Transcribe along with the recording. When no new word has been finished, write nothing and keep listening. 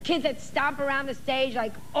Kids that stomp around the stage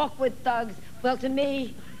like awkward thugs. Well, to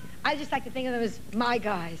me, I just like to think of them as my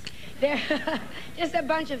guys. They're just a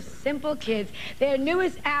bunch of simple kids. Their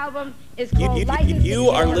newest album is called You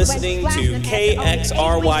are listening to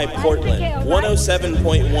KXRY Portland,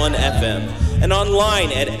 107.1 FM, and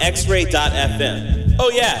online at xray.fm. Oh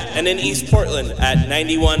yeah, and in East Portland at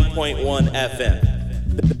 91.1 FM.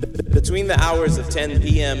 Between the hours of 10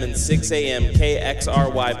 p.m. and 6 a.m.,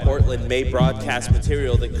 KXRY Portland may broadcast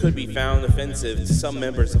material that could be found offensive to some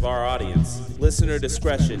members of our audience. Listener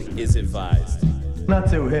discretion is advised. Not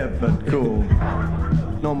too hip, but cool.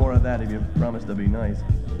 No more of that if you promise to be nice.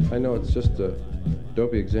 I know it's just a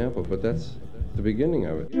dopey example, but that's the beginning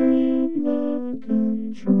of it.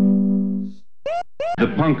 The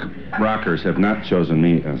punk rockers have not chosen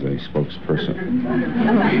me as a spokesperson.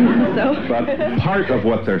 So? But part of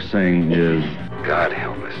what they're saying is, God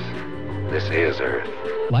help us. This is Earth.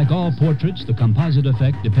 Like all portraits, the composite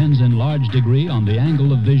effect depends in large degree on the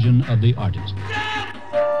angle of vision of the artist.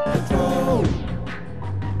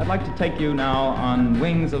 I'd like to take you now on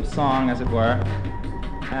wings of song, as it were,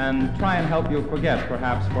 and try and help you forget,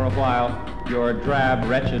 perhaps for a while, your drab,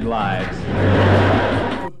 wretched lives.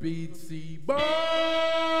 B.E.A.S.T.I.E boy,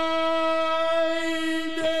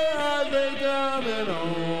 they coming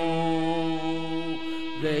home.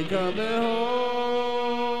 They coming home.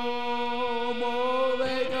 Oh,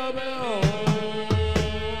 they coming home.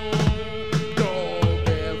 Don't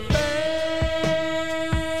be afraid.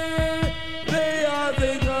 They are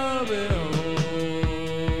they coming home.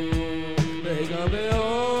 They coming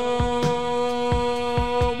home.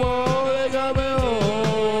 Oh, they coming home.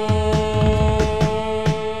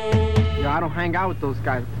 I don't hang out with those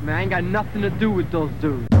guys. Man, I ain't got nothing to do with those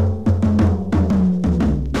dudes.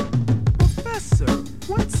 Professor,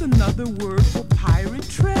 what's another word for pirate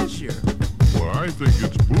treasure? Well, I think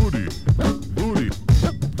it's booty. Booty.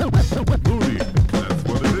 Booty. That's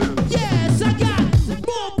what it is. Yes, I got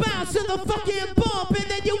more bounce in the fucking bump, and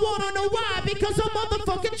then you wanna know why? Because I'm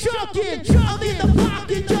motherfucking trucking. I'm in the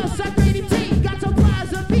pocket just like Brady T. Got some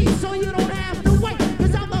fries and peace, so you don't have to wait.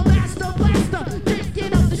 Cause I'm the master blaster,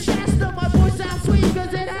 drinking up the Shasta. My voice sounds sweet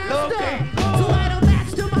cause it has to. So I don't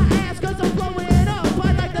match to my ass cause I'm blowing up.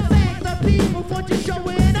 I like to thank the people for just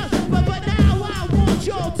showing up. But now I want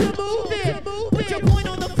y'all to move it. Put your point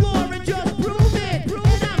on the floor and just prove it.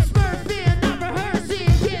 And I'm smurfing, not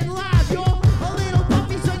rehearsing, getting live, y'all. A little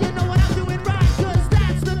puffy so you know what I'm doing right. Cause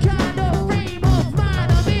that's the kind of frame of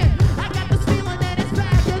mind I'm in. I got this feeling that it's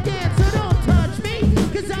back again. So don't touch me,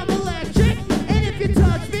 cause I'm electric. And if you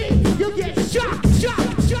touch me, you'll get shocked,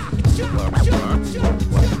 shocked, shocked, shocked, shocked, shocked.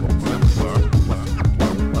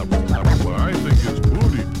 Well, I think it's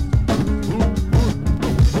booty.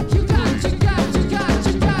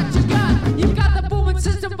 You got the booming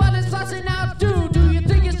system, but it's tossing out doo. Do you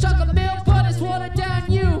think it's chocolate milk, but it's watered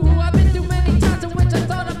down you? Who I've been through many times in which I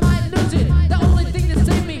thought I might lose it. The only thing that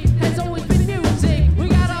saved me has always been music. We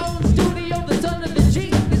got our own studio that's under the G.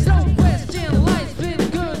 There's no question, life's been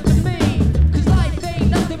good to me. Cause life ain't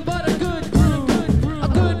nothing but a good brew. A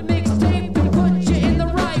good mixtape can put you in the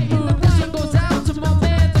right mood. This one goes out to my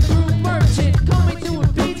man, the groove merchant. Coming through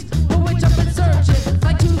with beats for which I've been searching.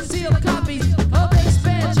 Like 2 sealed copies of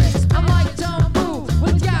expansions. I'm like Dumb Boo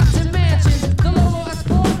with yachts and mansions. The logo I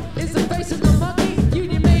sport is the face of the monkey.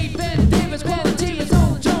 Union made Ben Davis, quality is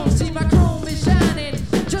old Jones. See my chrome is shining,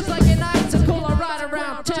 just like an icicle. I ride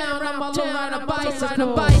around town on my low-rider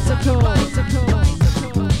bicycle.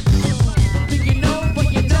 Think you know,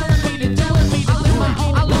 but you're telling me to live my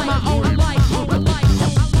own life.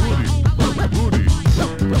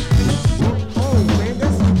 Oh, man,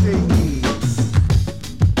 that's what they eat.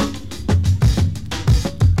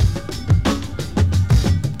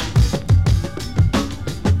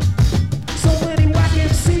 So many whack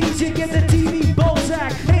MCs, you get the TV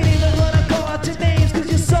Bozak. Ain't even gonna call out your names cause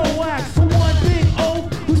you're so whack. For one big O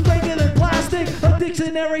who's bigger than plastic, a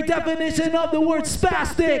dictionary definition of the word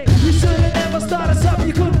spastic. You should've never started something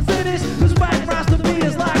you couldn't finish. Cause whack rhymes to me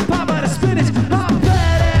is like pop out of spinach. I'm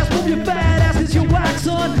badass, move your fat ass cause you whack,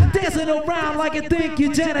 son. Dancing around like you think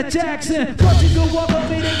you're Janet Jackson. But you could walk up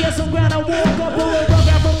in and get some ground and walk up. Pull a rug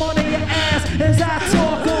out from under your ass as I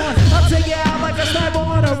talk on. I'll take you out like a sniper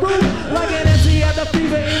on a roof. Like an MC at the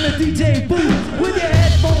fever in the DJ booth. With your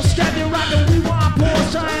headphones strapped, you're rocking rewind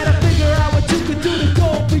pause. Trying to figure out what you could do to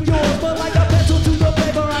go for yours. But like a pencil to the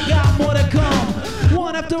paper, I got more to come.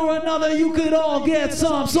 One after another, you could all get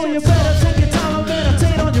some. So you better take your time and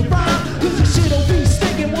meditate on your rhyme. Cause your shit'll be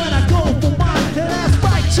stinking when I go for mine. And that's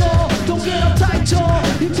right, y'all. Don't get uptight, y'all.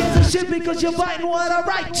 You can't say shit because you're fighting what I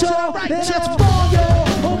write, y'all. And that's wrong,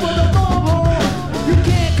 y'all. Over the long haul. You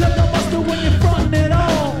can't cut the mustard when you're frontin' it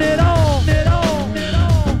all.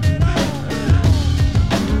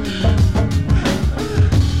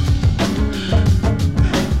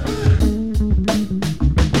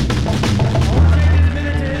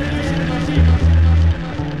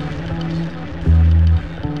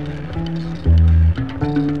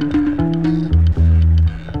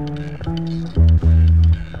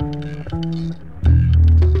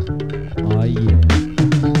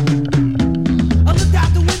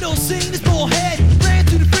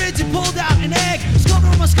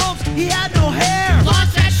 he had no hair.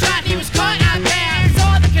 Launched that shot, he was caught out there.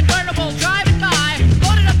 Saw the convertible driving by.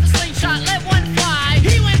 Loaded up the slingshot, let one fly.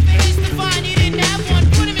 He went for his to find, he didn't have one.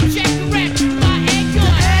 Put him in check, correct. My egg, your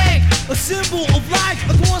egg. A symbol of life.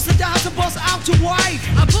 A once a down to bust out your wife.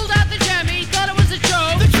 I pulled out the Jemmy, thought it was a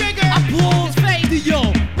joke. The trigger, I pulled his face. the yo.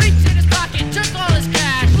 Reached in his pocket, took all his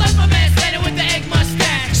cash. Left my man standing with the egg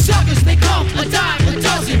mustache. Suckers, they come A dime, a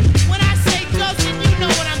dozen. When I say dozen, you know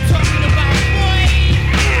what I'm talking about, boy.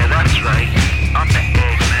 Yeah, that's right. I'm the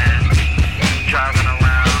egg man. Driving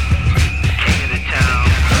around, king of the town.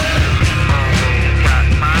 Always got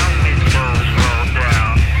my windows rolled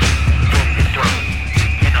down. From the throat,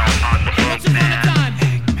 you know, I'm the egg man.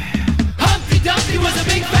 Humpty Dumpty was a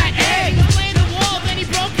big fat egg. He played the wall, then he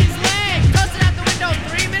broke his leg. Toasted out the window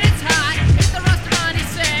 3 minutes high. Hit the restaurant, he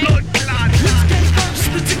said. Which came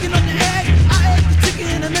first, the chicken or the egg? I ate the chicken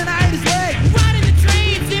and then I ate his leg. Riding the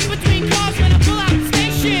trains in between cars when I pull out the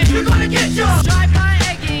station. You're gonna get yours. Drive-by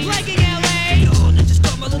egging, legging LA. Yo, they just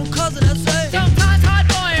got my little cousin, I say. Sometimes hard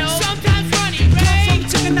boiled, sometimes runny Some Ray.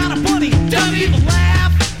 chicken, not a bunny. Dummy. People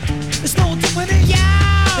laugh. It's no different in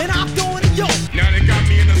Yeah, and I'm doing it, yo. Now they got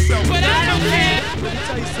me in the cell. but I don't care. Let me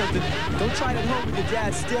tell you something. Don't try it at home with your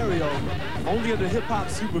dad's stereo. Only under hip-hop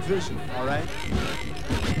supervision, all right?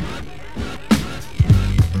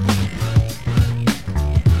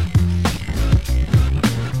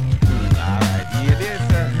 Alright, here it is,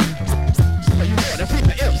 sir. Are you ready to beat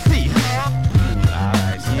the MC?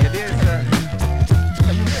 Alright, here it is, sir.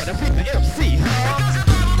 Are you ready to beat the MC?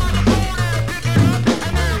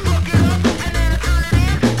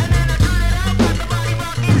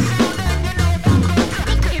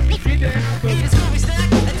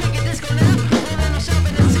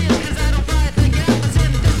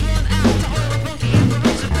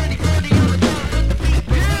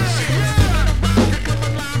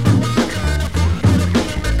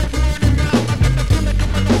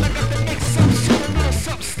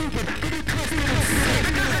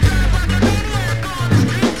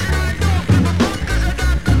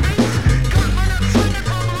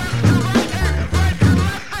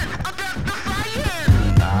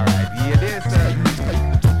 Alright, here it is, sir.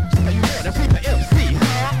 Are you ready to beat the MC?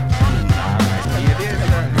 Alright, here it is, sir. Are you ready to beat the MC? Alright, here it is,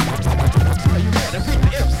 sir. Are you ready to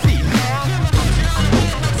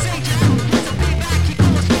beat the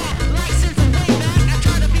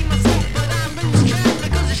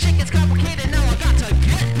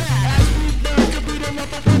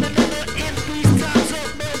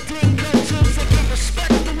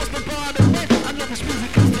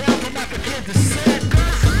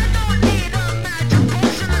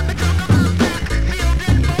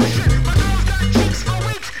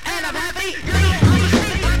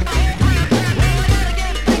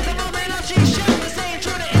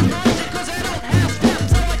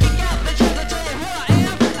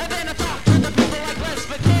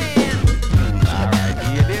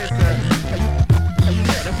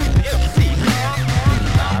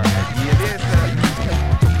MC? Alright, here it is, sir.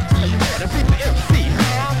 Are you ready to beat the MC?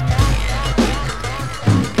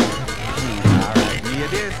 Alright, here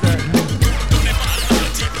it is, sir.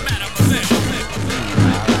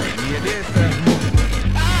 Alright, here it is, sir.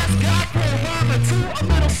 Eyes got for a rhyme or two, a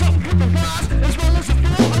little something with the rise, as well as a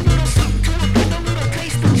flow, a little something to it, with a little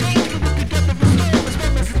taste of change, we look together and slow, as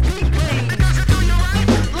well as a deep play. It doesn't do you right,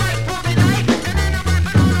 like Bobby Knight, and then I'm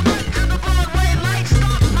rapping on the mic to the Broadway lights.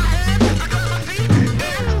 Stop my head, I got my feet,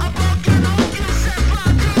 yeah, I'm broken on, you said fly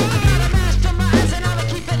to. I got a master my ass and I'ma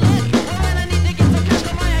keep it lit, but when I need to get some cash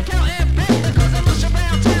to my account and bet, because I'm rush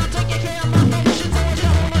around town, taking care of my functions, I want you to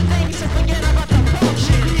hold my things and forget about the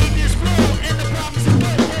function. Create this world and the problems that go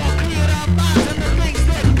on, clear our minds and the things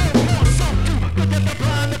that go on. So do look at the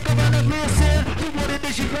blind, look around the listen, do what it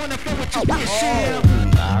is you're gonna feel what you wish in.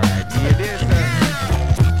 Alright, here it is, sir.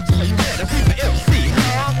 Are you ready to beat the MC?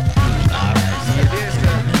 Alright, here it is,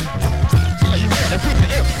 sir. Are you ready to beat the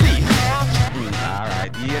MC?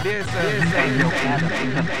 Alright, here it is, sir. Hey, yo,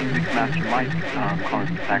 Mixmaster Mike, calling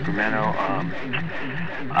from Sacramento.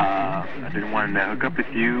 I've been wanting to hook up with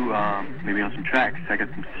you, maybe on some tracks. I got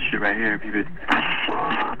some shit right here. If you could put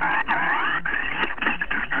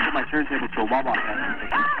my turntable to a wah-wah pad.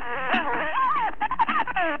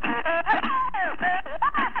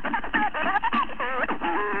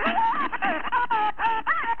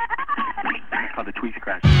 It's called the Tweet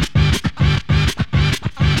Scratch.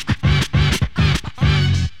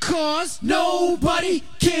 Cause nobody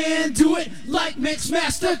can do it like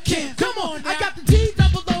Mixmaster can. Come on, I got the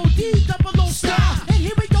D-double-O style. And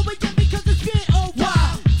here we go again because it's been a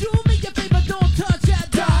while. Do me a favor, don't touch that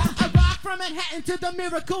dial. I rock from Manhattan to the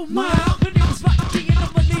Miracle Mile. The niggas rockin' king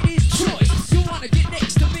of a lady's choice. You wanna get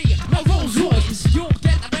next to me? My Rolls Royce. You'll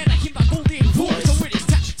get the man, I keep my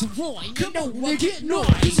know we're getting on.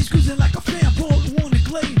 Easy squeezing like a fan ball on the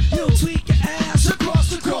glade. He'll tweak your ass across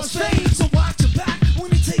the crossfade. So watch your back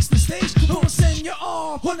when he takes the stage. Or send you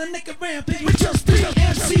off on a naked rampage with just 3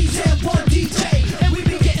 MCs and 1 DJ. And we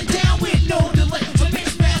be getting down with no delay. So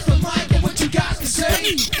mix master Mike and what you guys can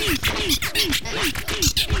say.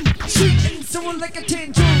 Sweet and someone like a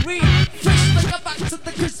tangerine. Fresh like a box of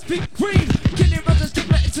the Krispy Kreme. Can you brothers take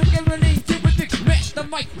my together and ain't with Mix Master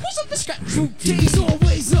Mike? Who's up the scratch routine? He's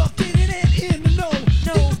always up in it and in the know.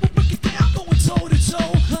 No, break it down, going toe to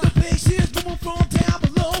toe. The bass is moving from down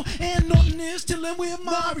below. And Norton is chilling with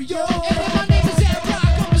Mario. And my name is Ed Rock,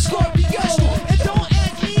 I'm a Scorpio. And don't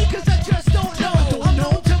ask me, cause I just don't know. I'm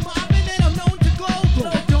known to mobbing and I'm known to glow.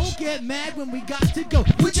 But don't get mad when we got to go.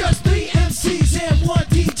 We're just 3 MCs and 1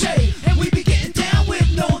 DJ. And we be getting down with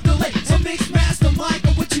no delay. So Mix Master Mike,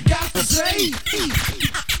 what you got to say?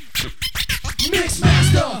 Mix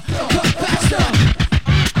Master, cut faster.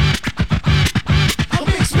 A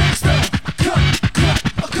Mix Master,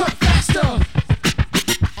 cut faster.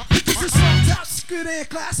 This is all top secret and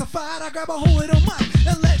classified. I grab a hold of the mic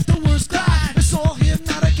and let the words glide. It's all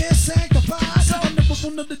hypnotic and sanctified. So I never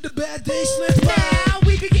will none of the bad days slip by. Now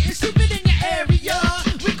we be getting stupid in your area.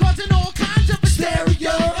 We causing all kinds of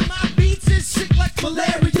hysteria. And my beats is sick like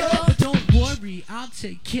malaria. But don't worry, I'll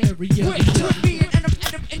take care of you. Wait, took me and I'm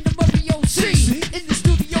in the Mario C. In the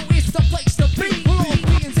studio, it's the place to be. We're all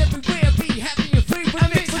beings everywhere, be happy and free. With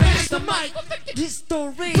Mix Master Mike,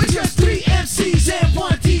 history. We're just 3 MCs and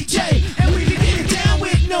 1 DJ. And we be getting down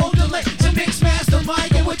with no delay. So Mix Master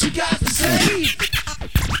Mike, and what you got to say?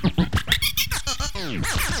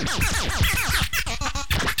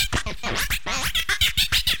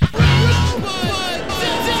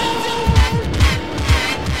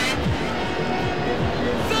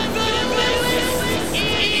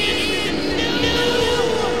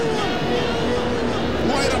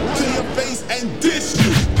 And dish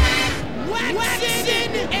you.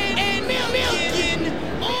 Waxing and milking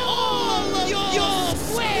all of your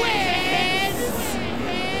sweats.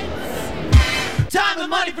 Time and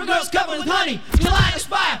money for girls covered with honey. Your line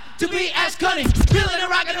aspire to be as cunning. Feeling and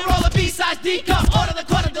rockin' and roll a B-size D-cup. Order the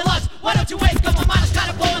quarter deluxe. Why don't you wake up? My mind is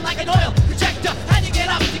kinda blowing like an oil projector. How'd you get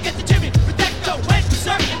up to get the Jimmy protector? Went to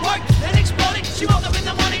surf and work, then exploded. She woke up in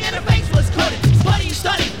the morning and her face was coated. Buddy, you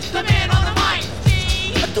study, the man on the mic.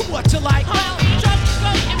 Do what you like. Well, just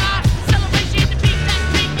smoke in my celebration to beat that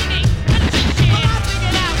picnic. And the shit. Well, I'll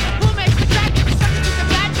figure out who makes the track. The suckers with the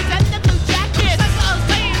badges and the blue jackets. That's what I'm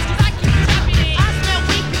saying, cause I keep trapping it. I smell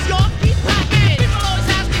weak cause y'all keep popping it. People always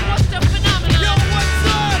ask me what's the phenomenon. Yo, what's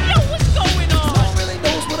up? Yo, what's going on? No one really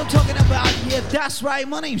knows what I'm talking about. Yeah, that's right.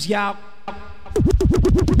 My name's Yao.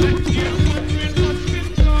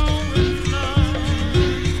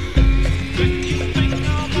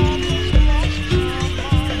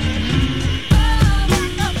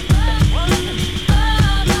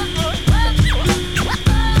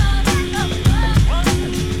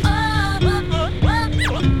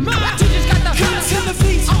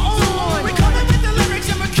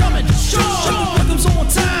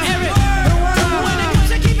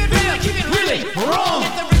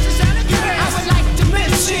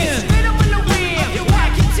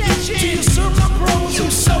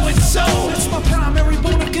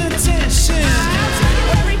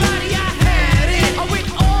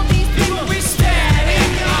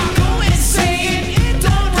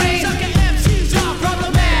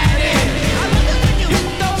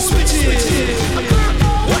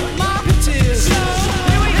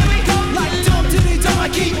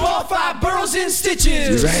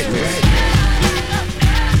 Stitches. Right.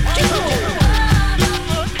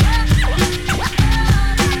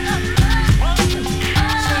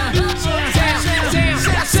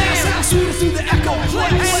 Sweet through the echo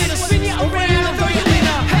place. Spin you around and throw you in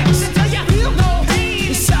a hex until you feel no pain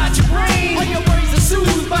inside your brain. All your worries are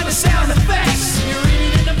soothed by the sound effects. You're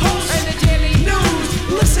reading in the post and the daily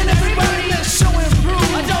news. Listen, everybody, let's show and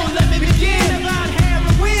prove. Don't let me begin about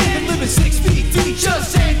heroin and living 6 feet deep.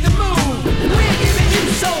 Just ain't the move. We're giving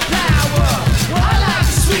you soul power. Well, I like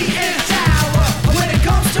the sweet and sour. When it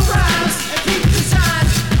comes to rhymes and deep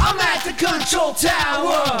designs, I'm at the control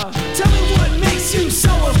tower. Tell me what makes you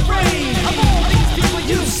so afraid of all these people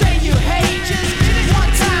you say you hate. Just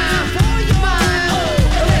one time for your mind.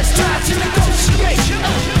 Let's try to negotiate.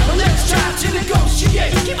 Let's try to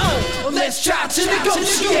negotiate. Let's try to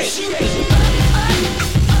negotiate.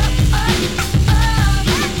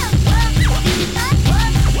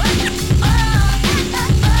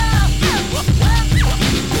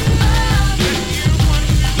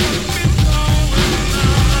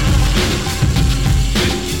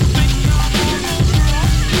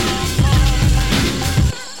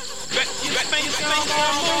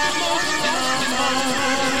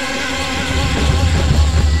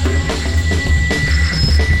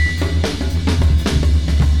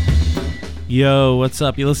 Yo, what's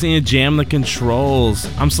up? You're listening to Jam the Controls.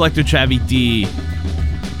 I'm Selector Travie D.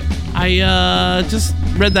 I just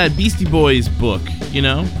read that Beastie Boys book, you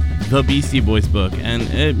know? The Beastie Boys book, and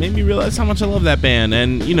it made me realize how much I love that band.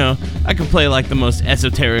 And, you know, I can play like the most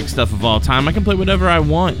esoteric stuff of all time. I can play whatever I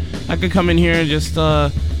want. I could come in here and just,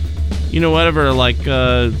 you know, whatever, like,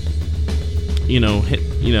 you know, hit,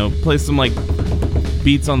 you know, play some like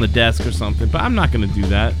beats on the desk or something, but I'm not gonna do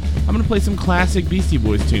that. I'm gonna play some classic Beastie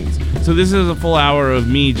Boys tunes. So this is a full hour of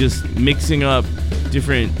me just mixing up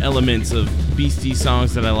different elements of Beastie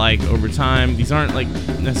songs that I like over time. These aren't like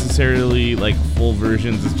necessarily like full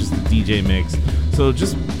versions, it's just a DJ mix. So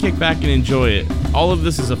just kick back and enjoy it. All of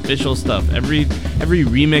this is official stuff. Every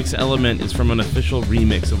remix element is from an official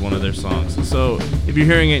remix of one of their songs. So if you're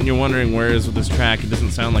hearing it and you're wondering where is this track, it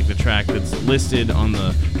doesn't sound like the track that's listed on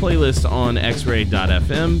the playlist on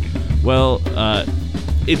xray.fm. Well,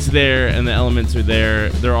 it's there and the elements are there.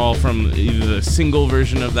 They're all from either the single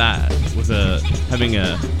version of that with having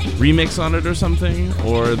a remix on it or something,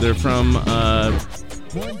 or they're from a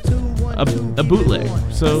bootleg.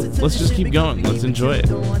 So let's just keep going. Let's enjoy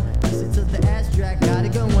it. Listen to the ass track, got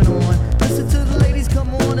it going on. Listen to the ladies,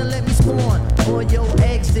 come on and let me spawn. Pour your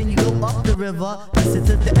eggs, then you go up the river. Listen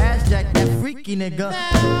to the ass jack, that freaky nigga.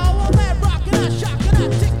 Now I'm at rockin', I shockin', I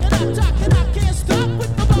tickin', I talkin', I can't stop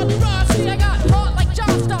with the Bobby Ross. See, I got heart like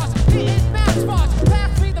John Stars, hitting mad spots.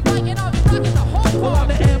 Pass me the bike and I'll be rockin' the whole Well, I'm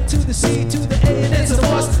the M to the C to the A and it's a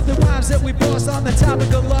must. The rhymes that we boss on the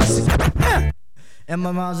topic of lust. And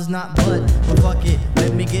my rhymes is not but fuck it,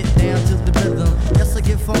 let me get down to the rhythm. Yes, I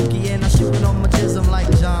get funky and I shootin' on my jism like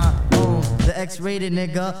John Holmes, the X-rated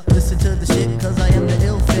nigga. Listen to the shit cause I am the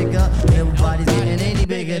ill figure. Nobody's getting any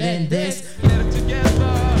bigger than this. Get it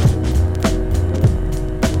together.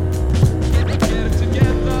 Get it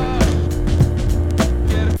together.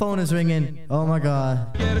 Phone is ringing, oh my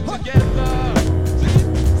god. Get it together.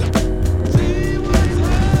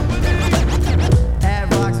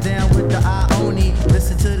 Add rocks down with the Ioni.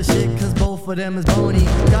 Listen to the shit cause both of them is bony.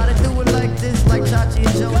 Gotta do it like this, like Chachi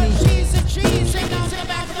and Joni. Cheese and cheese, ain't nothing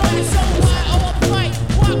about the right. So why all the fight?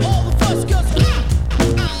 Why all the fuss? Cause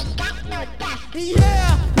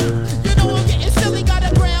yeah, you know I'm getting silly. Got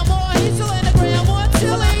a grandma, he's still in the grandma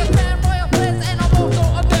chili. Grand Royal Prince and I'm also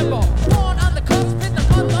a member. Born on the cusp in the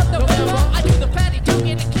month of November. I do the patty duke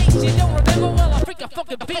in the case you don't remember. Well, I freak a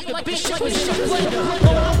fucking beat like this shit was in a blender.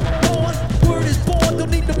 Word is born,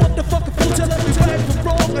 don't need the motherfucking fool telling me right from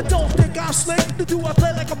wrong. I don't think I'm slick. Do I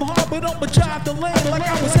play like I'm hard, but I'ma drive the lane like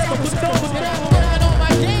I was ever with no one. Down on my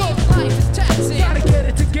game, life is taxing. Gotta get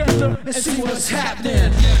it together and see what's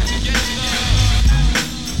happening.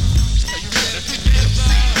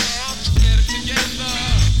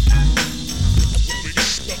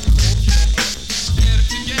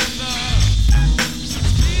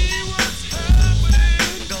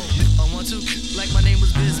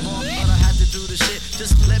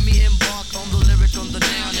 Just let me embark on the lyric, on the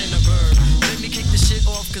noun and the verb. Let me kick the shit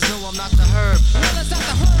off, cause no, I'm not the herb. Well, it's not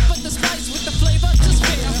the herb, but the spice with the flavor. Just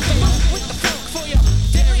fair, with the funk for your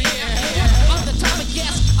derriere. On the topic,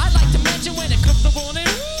 yes, I like to mention when it comes to morning.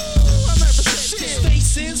 I'm representing.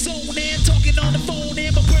 Space in, zoning, talking on the phone,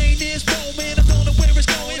 and my brain is roaming. I don't know where it's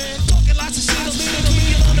going. Talking lots of shit, a little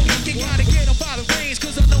key on the weekend. Gotta get up out of range,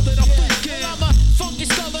 cause I know that I'm freaking. Well, I'm a funky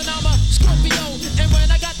skull and I'm a Scorpio. And when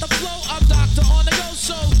I got the flow, I'm Dr. on the go.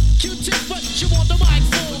 So Q-tip, what you want the mic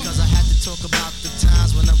for? Because I had to talk about the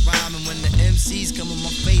times when I rhyme and when the MCs come in my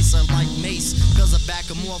face, I like Mace. Cause I back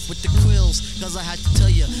them off with the quills. Cause I had to tell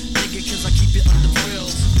you, nigga, cause I keep it under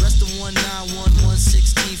grills. Rest of 191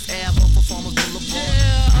 16th Ave off of Farmers Boulevard.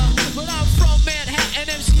 Yeah, but I'm from Manhattan,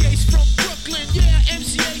 MCA's from Brooklyn. Yeah,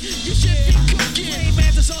 MCA, you should be cooking.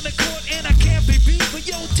 Rayman's is on the court and I can't be beat. But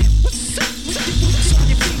yo, Tip, what's up? What's on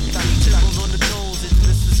your feet? Got the tickles on the toes and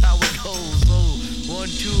this is how it goes. Oh, 1,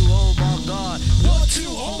 2, oh my god. 1, 2,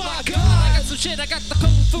 oh my god. I got some shit, I got the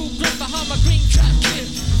kung fu grip, the Hummer green trap kid.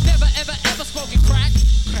 Never ever ever smoking crack.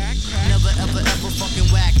 Crack. Never ever ever fucking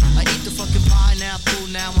whack. I eat the fucking pineapple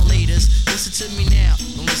now and laters. Listen to me now,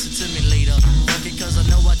 don't listen to me later. Fuck it cause I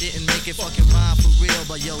know I didn't make it fucking rhyme for real.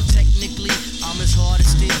 But yo, technically, I'm as hard as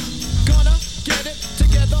steel. Gonna get it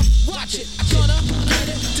together, watch it. Gonna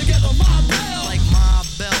get it together, my bell. Like my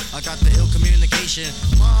belt, I got the ill communication.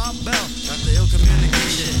 My belt, got the ill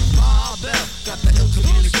communication. My belt, got the ill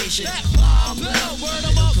communication. That my bell, word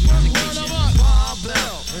 'em up, word 'em up. My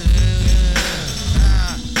belt.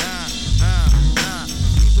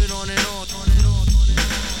 Keep it on and on, on and on, on and on.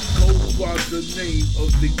 Gold was the name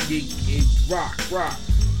of the geek in rock.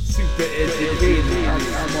 Super educated,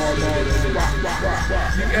 I'm all on the rock.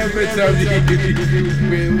 You ever tell me you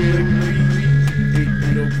will be?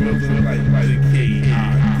 Ain't no brother like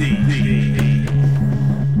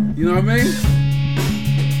know what I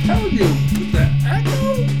mean? Telling you, with the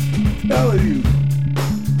echo, telling you.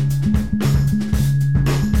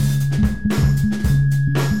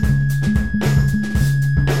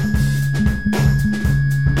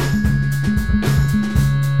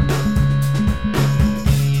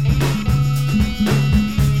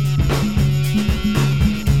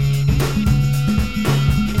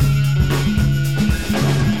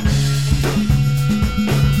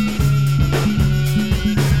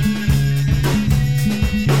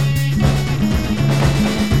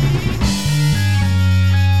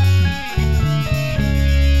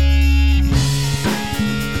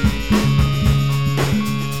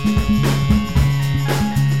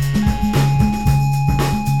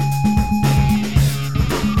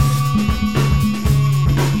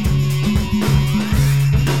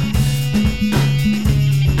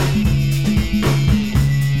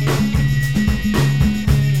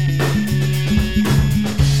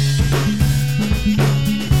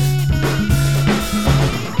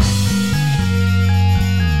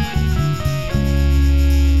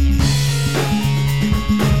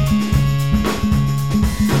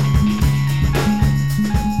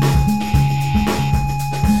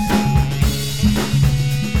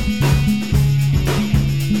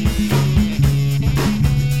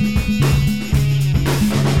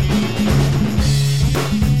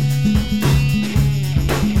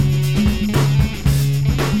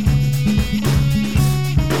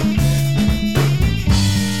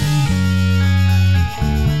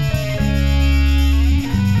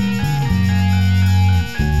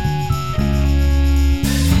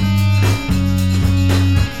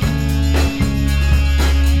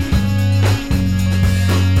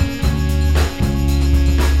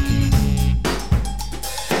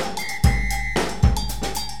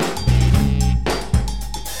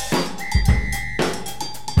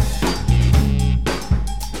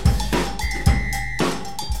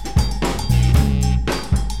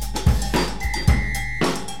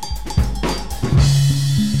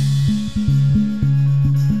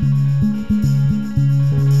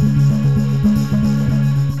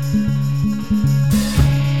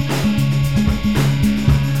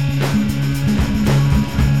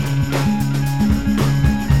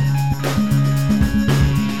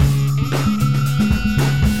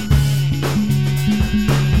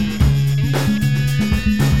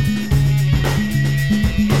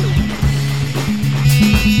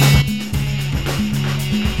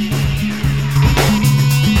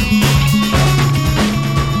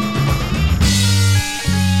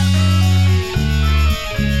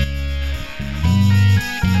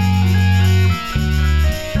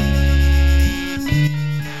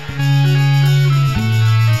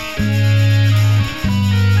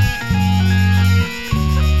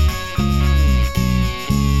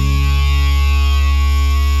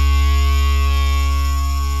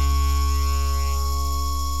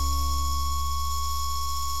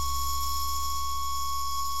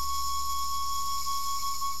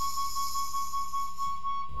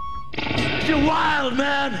 You're wild,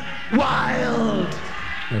 man! Wild!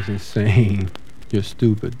 That's insane. You're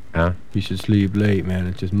stupid. Huh? You should sleep late, man.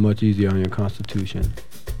 It's just much easier on your constitution.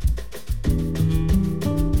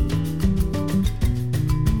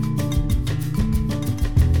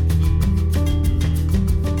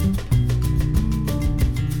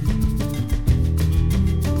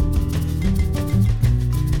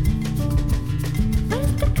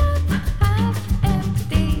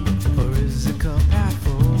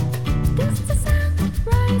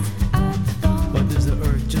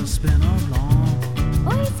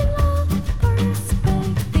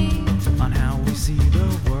 See the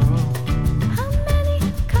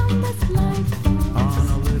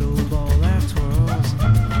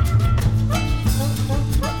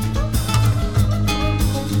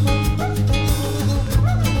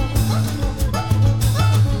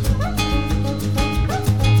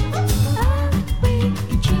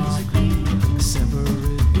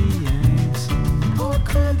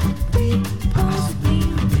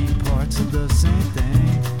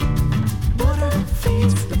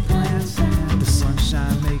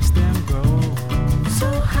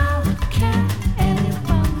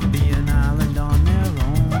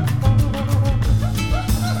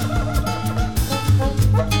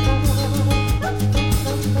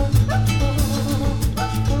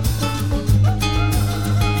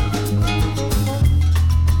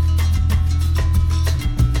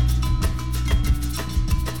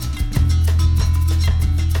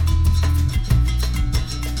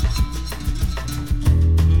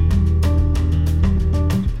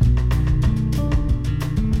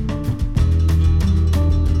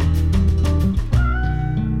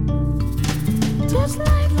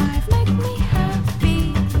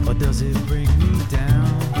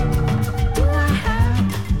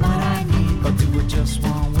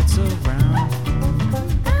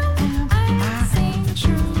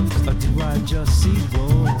just see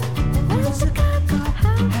woe? Is the cup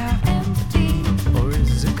half empty, or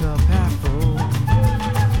is the cup half full?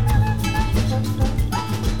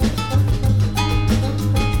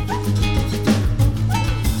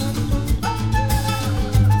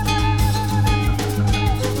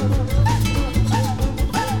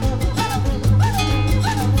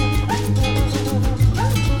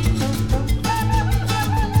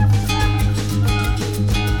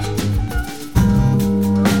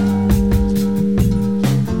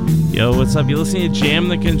 Yo, what's up? You're listening to Jam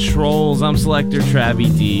the Controls. I'm Selector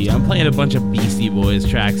Travie D. I'm playing a bunch of Beastie Boys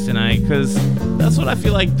tracks tonight because that's what I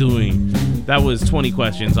feel like doing. That was 20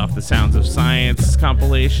 Questions off the Sounds of Science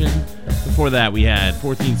compilation. Before that, we had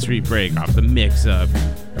 14th Street Break off the Mix Up.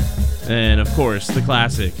 And, of course, the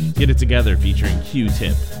classic Get It Together featuring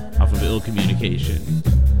Q-Tip off of Ill Communication.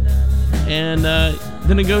 And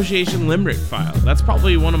the Negotiation Limerick File. That's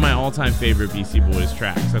probably one of my all-time favorite Beastie Boys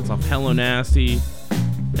tracks. That's off Hello Nasty.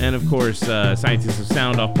 And of course, Scientists of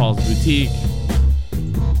Sound off Paul's Boutique.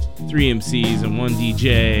 3 MCs and 1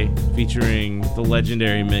 DJ featuring the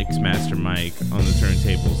legendary Mixmaster Mike on the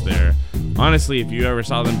turntables there. Honestly, if you ever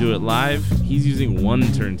saw them do it live, he's using one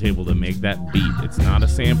turntable to make that beat. It's not a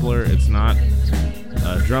sampler, it's not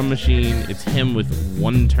a drum machine, it's him with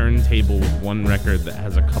one turntable with one record that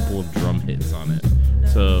has a couple of drum hits on it.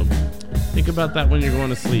 So think about that when you're going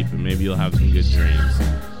to sleep, and maybe you'll have some good dreams.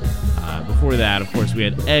 Before that, of course, we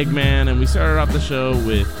had Eggman, and we started off the show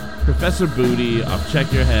with Professor Booty off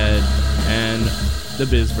Check Your Head and The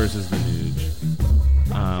Biz versus the Nuge.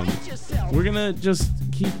 We're gonna just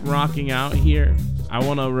keep rocking out here. I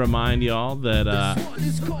want to remind y'all that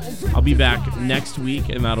I'll be back next week,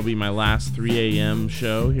 and that'll be my last 3 a.m.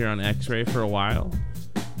 show here on X-Ray for a while.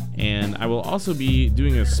 And I will also be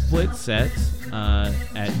doing a split set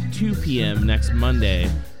at 2 p.m. next Monday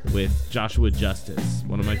with Joshua Justice,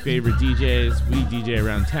 one of my favorite DJs. We DJ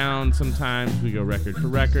around town sometimes. We go record for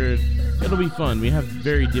record. It'll be fun. We have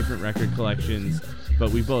very different record collections, but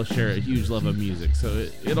we both share a huge love of music, so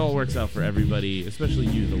it all works out for everybody, especially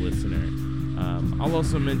you, the listener. I'll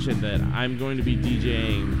also mention that I'm going to be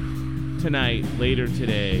DJing tonight, later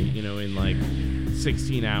today, in like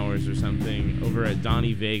 16 hours or something, over at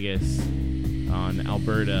Donnie Vegas on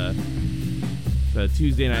Alberta. It's a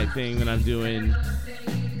Tuesday night thing that I'm doing.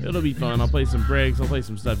 It'll be fun. I'll play some breaks. I'll play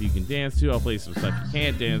some stuff you can dance to. I'll play some stuff you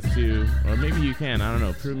can't dance to. Or maybe you can. I don't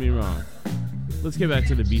know. Prove me wrong. Let's get back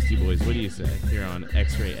to the Beastie Boys. What do you say? Here on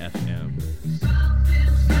X-Ray FM.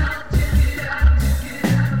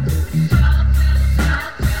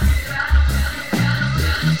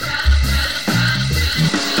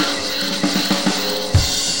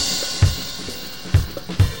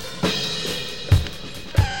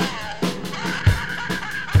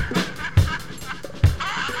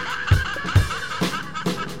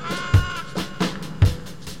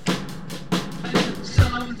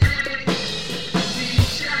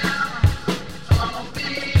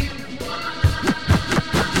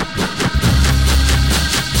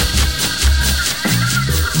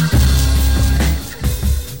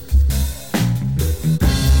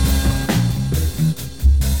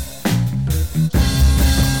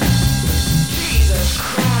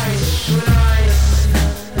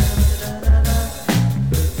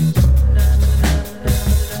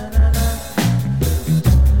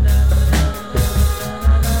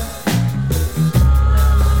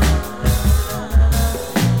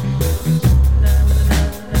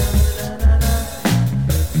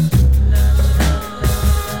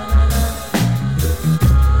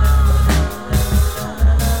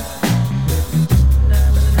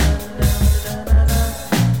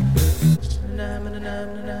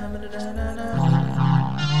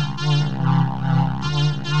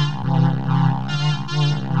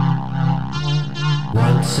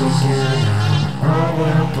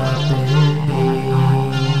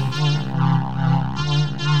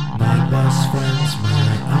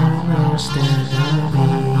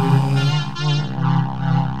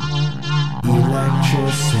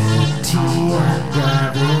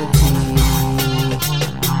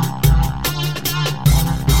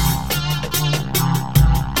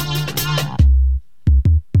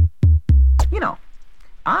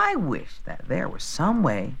 I wish that there was some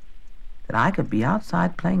way that I could be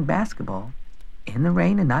outside playing basketball in the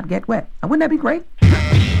rain and not get wet. Now, wouldn't that be great? Like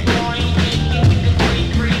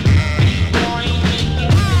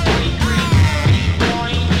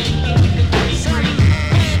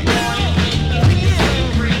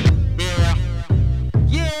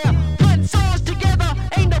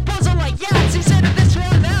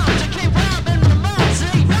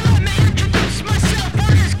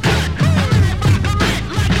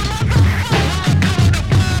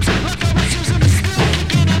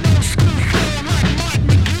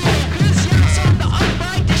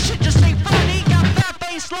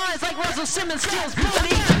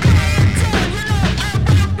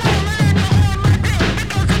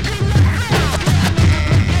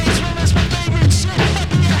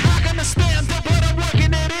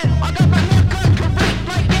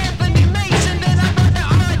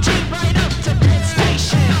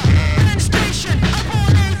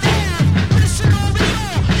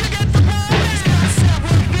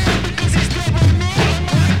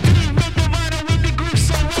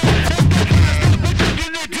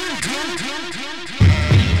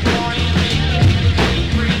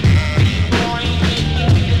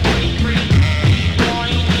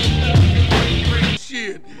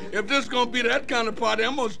If this gonna be that kind of party,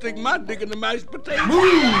 I'm gonna stick my dick in the mashed potato. Move.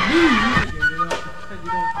 You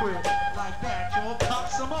don't quit like that, you'll pop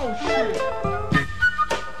some more shit.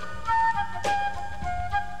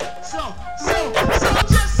 So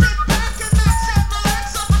just sit back and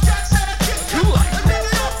relax on my jack set of kick. You like it?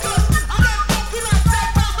 Nigga, up, 'cause I'm not funky like that,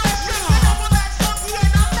 my red shit. I'm on that funky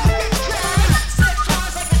and I'm making cash. Sex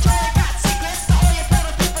drives like a toy, got secrets. So all you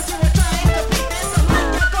better people who are trying to beat this. So let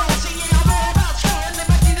your go, see, yeah, I'm all about showing them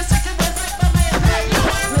I see the sex and words like my man. Hey, yo,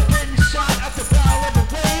 we're getting shot at the bow of the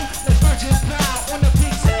wave. The virgin pow on the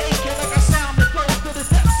peaks of aching like a sound that goes to the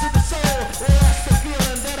depths of the soul. Well, that's the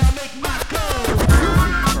feeling that I make my code.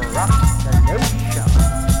 Rock the nation.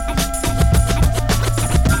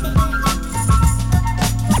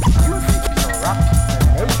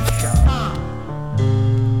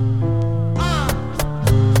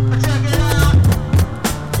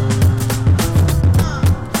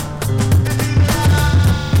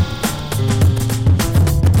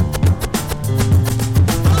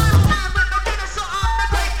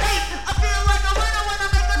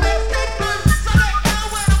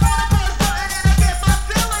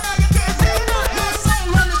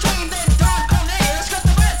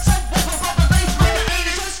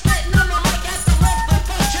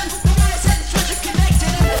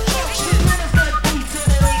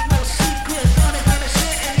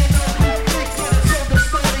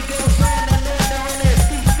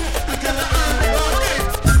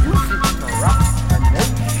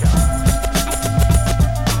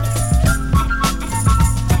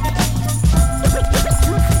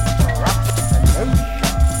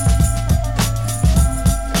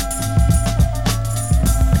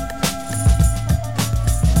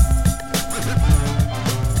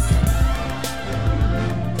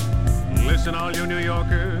 Listen, all you New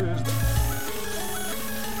Yorkers.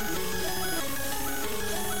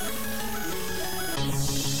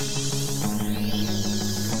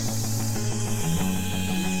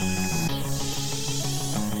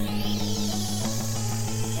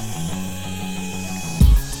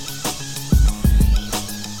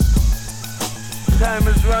 Time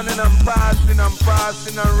is running, I'm passing, I'm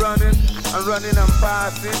running, I'm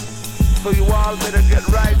passing. So you all better get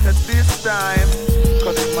right at this time,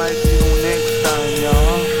 'cause it might be you next time,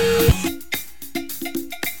 y'all.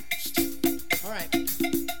 Alright.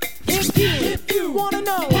 If you wanna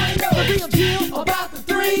know the real deal about the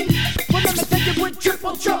three, well, let me tell you with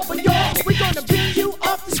triple trouble, y'all. We're gonna bring you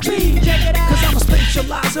up to speed. Check it out. 'Cause I'm a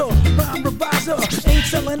spatializer, rhyme reviser. Ain't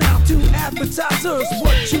selling out to advertisers.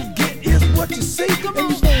 What you get is what you see.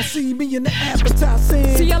 And you won't see me in the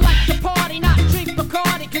advertising. See, I like to party, not drink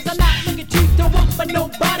Bacardi, 'cause I'm not looking to throw up for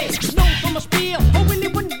nobody. No from a spiel, oh really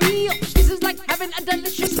wouldn't deal. This is like having a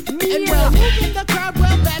delicious meal. And we're moving the crowd,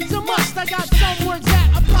 well that's a must. I got some words that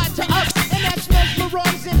apply to us, and that's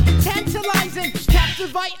mesmerizing, tantalizing,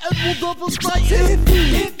 captivate, and will double slicing.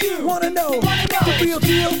 If you wanna know the real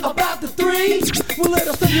deal about the three, well let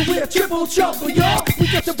us tell you we're triple trouble, y'all. We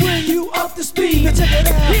got to bring you up to speed. Now check it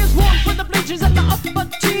out. Here's one for the bleachers and the upper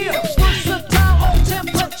tier. Versatile, all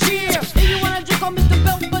temperature. If you wanna drink on Mr.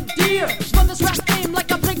 Belvedere, run this rap game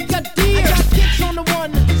like a brigadier. I got kicks on the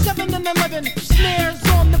 1, 7 and 11, snares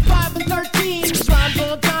on the 5 and 13. Rhymes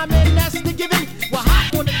on time and that's the given. We're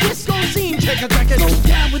hot on the disco scene. Check it. Go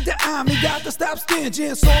down with the army, got to stop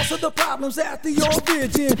stinging. Source of the problems at the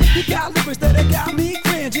origin. You got lyrics that got me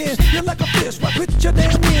cringing. You're like a fish, right with your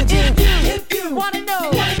damn engine. If you wanna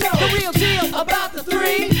know the real deal about the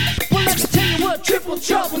three, well let me tell you what triple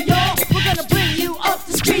trouble, y'all. We're gonna bring you up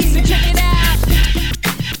to speed, so check it out.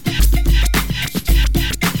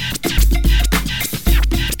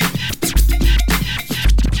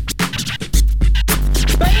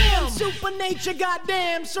 Bam! Super nature,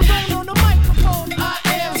 goddamn. Surround on the microphone. I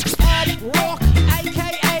am Ad Rock,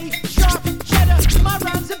 aka Sharp Cheddar. My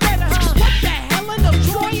rhymes are better, huh? What the hell in the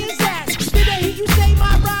joy is that? Did I hear you say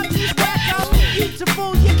my rhymes is whack? I'm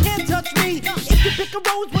beautiful, you can't touch me. If you pick a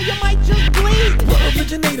rose, well you might just bleed. We're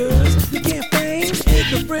originators, you can't feign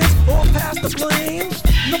ignorance or pass the blame.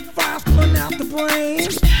 No files coming out the brain.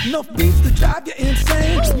 No beats to drive you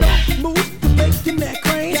insane. No moves to make your neck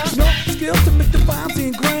crane. No skills to make the rhymes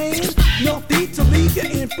ingrained. No feet to leave you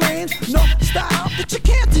in flames. No style that you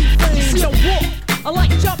can't defame. See a walk, I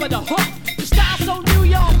like Jabba the Hutt. The style so new,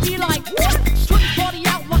 y'all be like, what? Turn the party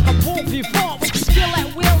out like a wolf before. With the skill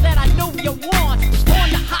at will that I know you want. On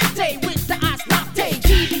the hot day with the ice latte.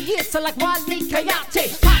 GBS, I like Wally Coyote.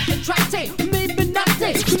 Hot the tracte, maybe not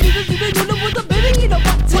day. With the baby, you know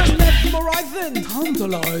what? We're mesmerizing,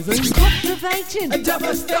 tantalizing, Captivating and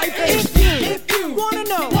devastating. If you wanna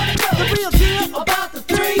know the real deal about the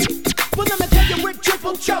three, well let me tell you we're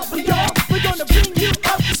triple trouble, y'all. We're gonna bring you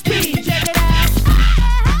up to speed.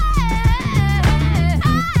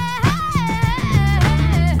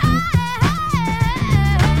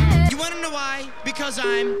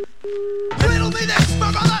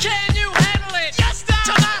 Can you handle it? Yes, sir.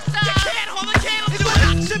 To my style. You can't hold a candle to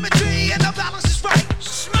it. Symmetry and the balance is right.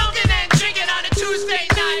 Smoking and drinking on a Tuesday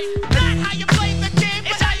night. Not how you play the game,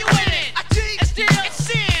 but how you win it. I cheat, It's still, it's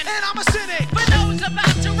sin. and I'm a cynic. For those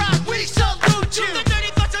about to rock, We salute you. the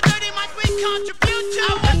dirty thoughts of dirty minds we contribute to.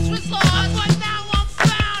 I once was lost, but now I'm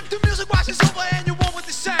found. The music watches over and you're one with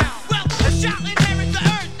the sound. Well, the shout inherits the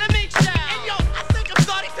earth, the meek sound. And yo, I think I'm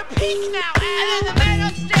starting to peak now. And then the man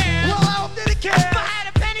upstairs. Well, I hope that it cares. If I had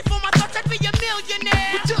a penny for my thoughts, I'd be a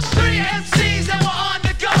millionaire. With just 3 MCs that were on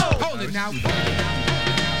the go. Hold it now.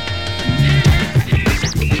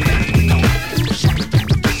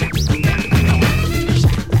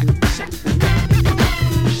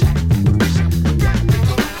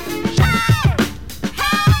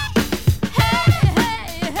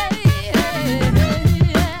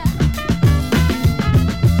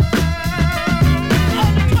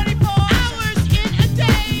 Only 24 hours in a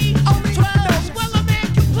day. Only 12. Well, a man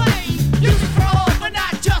can play. Music for all, but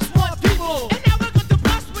not just one people. And now we're going to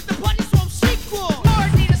bust with the Bunny Swamp sequel. More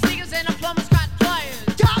Adidas sneakers and a plumber's got pliers.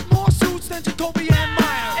 Got more suits than Jacoby and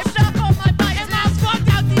Myers. If not for my bike, and now fucked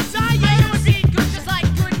out desire. It would be good just like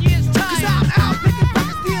good year's Cause tire. I'm out picking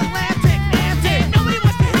pockets the Atlantic antic. And nobody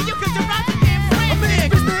wants to hear you cause you're rapping and frantic.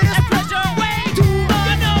 big business. And pleasure way Too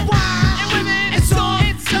you know wine and women and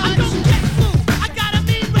songs. I don't get flu. I got a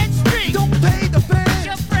mean red streak. Don't pay the fans.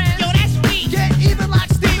 Your friends, yo, that's me. Get even like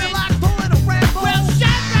Steven, like pulling a Rambo. Well,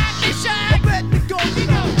 Shadrach, Meshach, I bet the go, you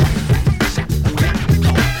know.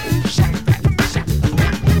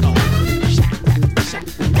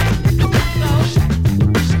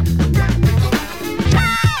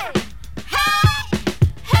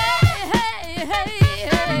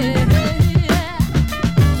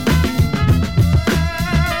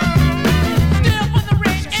 Still for the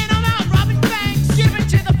rich, and I'm out robbing banks, giving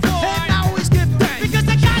to the poor. And I always give thanks. Because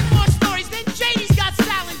I got more stories than JD's got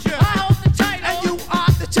Salinger. I hold the title. And you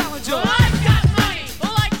are the challenger. Well, I've got money,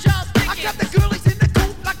 like Charles I Dickens. got the girlies in the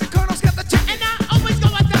coop like the colonel's got the chicken. And I always go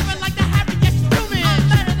out there like the Harry S. Truman. I'm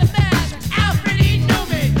better than bad. Alfred E.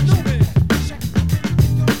 Newman.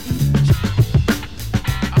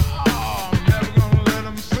 I'm never gonna let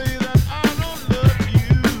them say that I don't love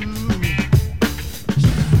you.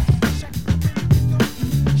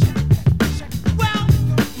 Well,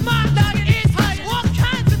 my noggin is hot. All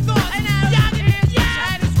kinds of thoughts. And now yoggin is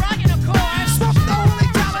and it's rockin', of course. Smoke the holy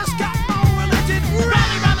chalice, got my own religion.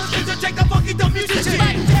 Rally rappers need to take the funky dumb musician.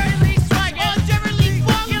 Like Jerry Lee Striker or Jerry Lee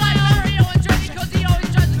Funk. You like Mario and Dirty cause he always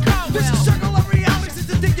tries to carve This well. is circle of reality since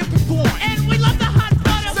the day you've been born. And we love the hot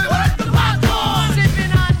butter. Say what? The popcorn.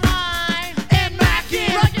 Sipping on wine. And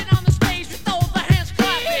mackin'. Rockin' on the stage with all the hands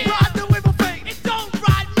clapping. Ride the wave of fame. It don't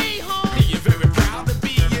ride me home. You're very proud to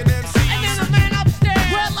be an MC. And then the man upstairs.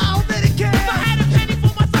 Well, I hope that it If I cares. had a penny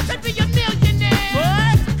for my thoughts, I'd be a millionaire.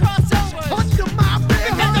 What's the crossover? Under my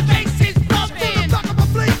bed. And the bass is From the bumping. back of my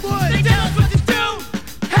Fleetwood. They tell us what to do.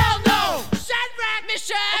 Hell no. Shadrach,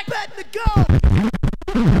 Meshach. Bet the go.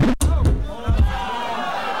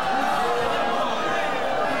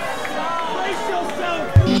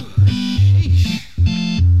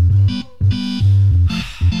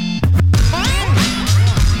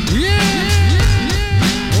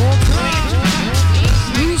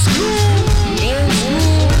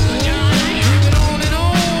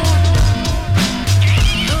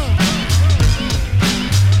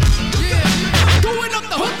 Going up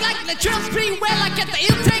the hook like the church pretty well. I get the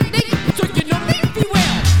ill technique, so you know me be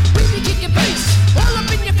well. We be kicking bass all up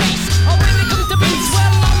in your face. Oh, when it comes to beats,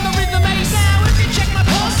 well, I'm the rhythm ace. Now, if you check my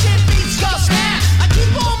pulse, it beats go snap. I keep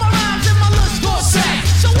all my rhymes and my looks for sack.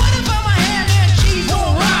 So what about my hand and cheese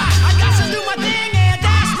all right? I got to do my thing and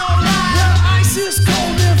that's no lie. Well, ice is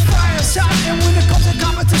cold and fire's hot. And when it comes to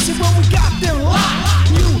competition, well, we got them locked.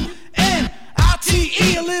 U-N-I-T-E,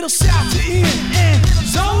 a little shout to Ian and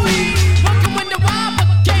Zoe. Walking when the wild, but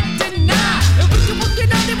can't deny. If we can work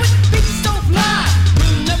it out, it with beats so fly.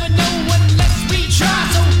 We'll never know unless we try.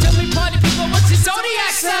 So tell me, party people, what's your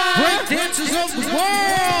zodiac sign? Great dancers of the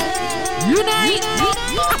world. Unite.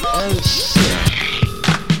 Oh, shit.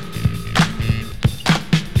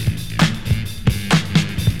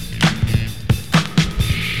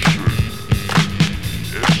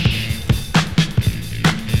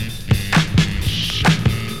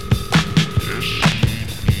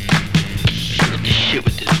 Shit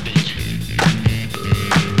with this bitch.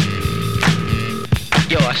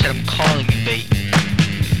 Yo, I said I'm calling you, babe.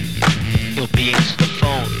 Yo, B, answer the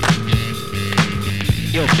phone.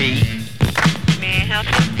 Yo, B. May I help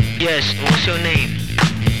you? Yes, what's your name?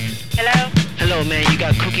 Hello? Hello, man, you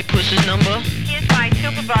got Cookie Puss's number? Here's my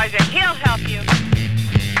supervisor. He'll help you.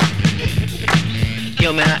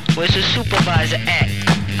 Yo, man, where's the supervisor at?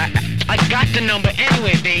 number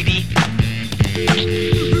anyway, baby.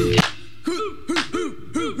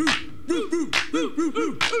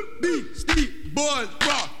 Boys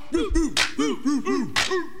rock.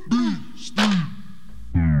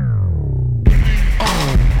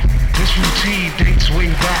 This routine dates way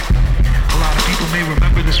back. A lot of people may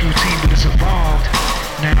remember this routine, but it's evolved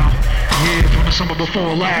now. Yeah, from the summer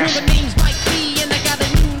before last. Well, my name's Mike B, and I got a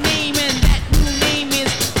new name, and that new name is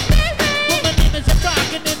Harry. Well, my name is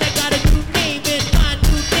Rock, and then I got a new name, and my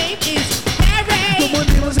new name is Harry. Well, my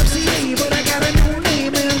name was MCA, but I got a new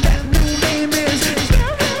name, and that new name is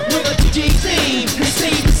Harry. Well, the DJ's name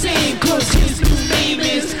stays the same, 'cause his new name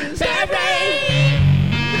is Harry.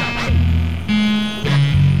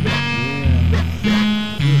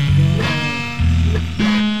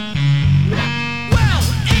 Well,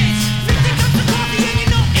 it's 50 cups of coffee, and you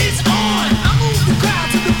know it's on. I move the crowd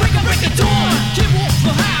to the break of dawn. Can't walk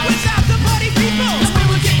for how without the party people. That's where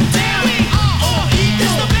we're getting down. We are all equal.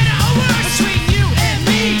 There's no better or worse between you and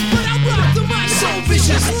me. But I rock the mic so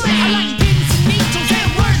viciously. I like getting some needles and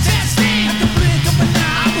words that sting. At the blink of an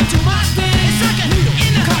eye, I will do my thing. It's like a needle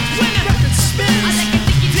in a cup when the record spins. I like it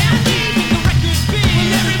think you down deep in the record bin. When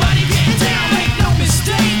everybody getting down, make no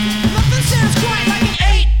mistake. Nothing sounds quite like an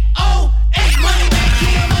 808. Money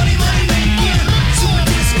making, money, money making. Super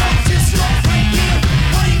disco, disco breaking.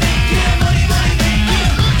 Money making, money, money making.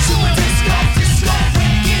 Super disco, disco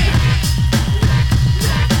breaking.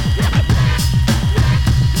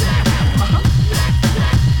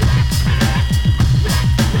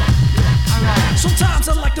 Sometimes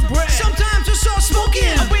I like to brag. Sometimes you're so smoking.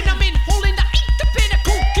 And when I'm in holding the ink, the pen, the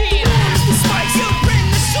cookie. The spice, you bring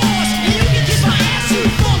the sauce. And you can kiss my ass, you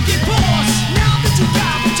funky boss. Now that you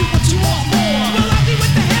got what you want more. Well, I'll be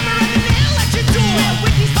with the hammer and the nail at your door. Well,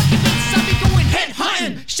 with these fucking beats, I'll be going head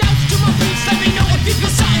hunting. Shouts to my beats, let me know if you feel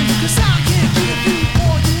something. 'Cause I can't give you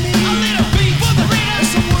all you need. A little beat for the reader, and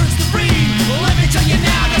some words to read. Well, let me tell you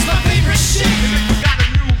now, that's my favorite shit.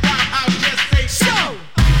 So,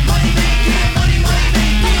 money making, money, money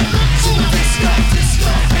making. Super disco,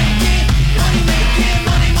 disco breaking. Money making,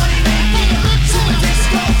 money, money making. Super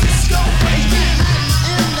disco, disco breaking.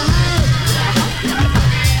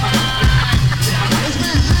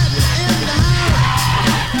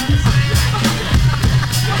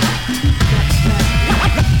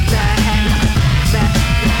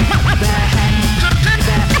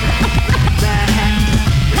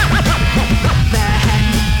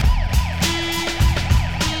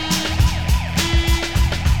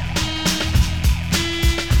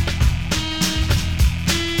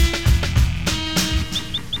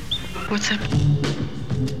 What's up?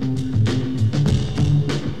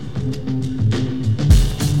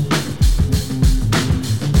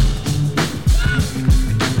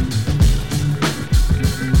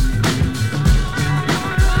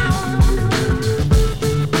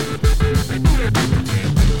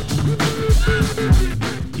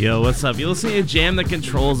 Yo, what's up? You're listening to Jam the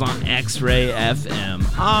Controls on X-Ray FM.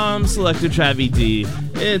 I'm Selector Travi D.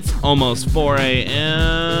 It's almost 4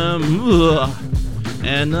 a.m. Ugh.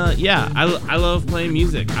 And yeah, I love playing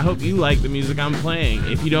music. I hope you like the music I'm playing.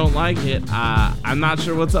 If you don't like it, I'm not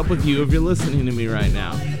sure what's up with you if you're listening to me right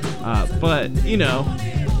now. But, you know,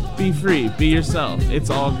 be free, be yourself. It's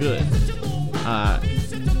all good.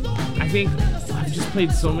 I think I've just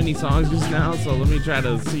played so many songs just now, so let me try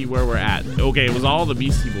to see where we're at. Okay, it was all the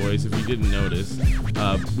Beastie Boys, if you didn't notice.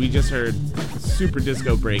 We just heard Super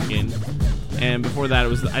Disco Breakin'. And before that, it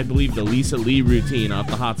was, I believe, the Lisa Lee routine off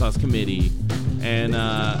the Hot Sauce Committee. And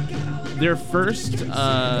their first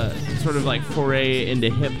sort of like foray into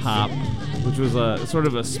hip hop, which was a sort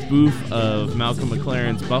of a spoof of Malcolm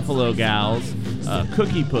McLaren's Buffalo Gals,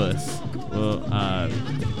 Cookie Puss. Well,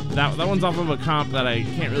 that one's off of a comp that I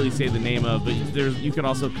can't really say the name of, but you could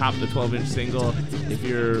also cop the 12-inch single if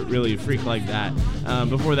you're really a freak like that.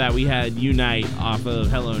 Before that, we had Unite off of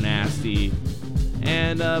Hello Nasty.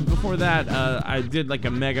 And before that, I did like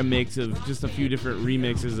a mega mix of just a few different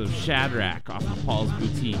remixes of Shadrach off of Paul's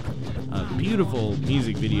Boutique. Beautiful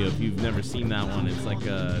music video if you've never seen that one. It's like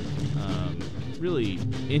a really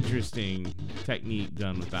interesting technique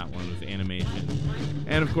done with that one with animation.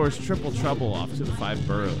 And of course, Triple Trouble off To the Five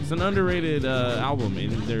Boroughs, an underrated album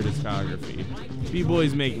in their discography.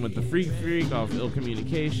 B-Boys Making with the Freak Freak off Ill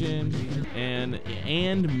Communication,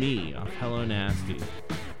 and Me off Hello Nasty.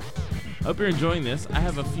 Hope you're enjoying this. I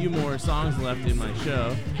have a few more songs left in my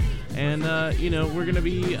show, and we're gonna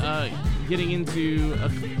be getting into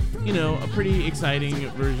a pretty exciting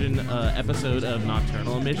episode of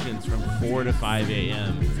Nocturnal Emissions from 4 to 5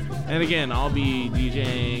 a.m. And again, I'll be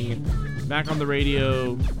DJing back on the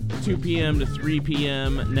radio 2 p.m. to 3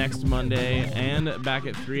 p.m. next Monday, and back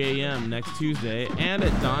at 3 a.m. next Tuesday, and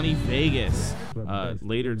at Donnie Vegas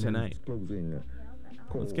later tonight.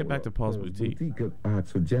 Let's get back to Paul's Boutique.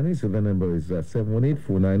 Ask for Jenny, so the number is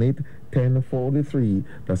 718-498-1043.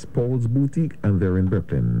 That's Paul's Boutique, and they're in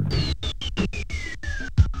Brooklyn.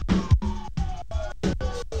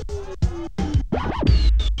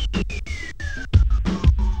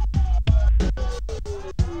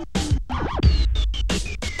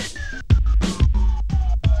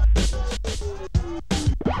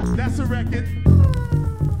 That's a record.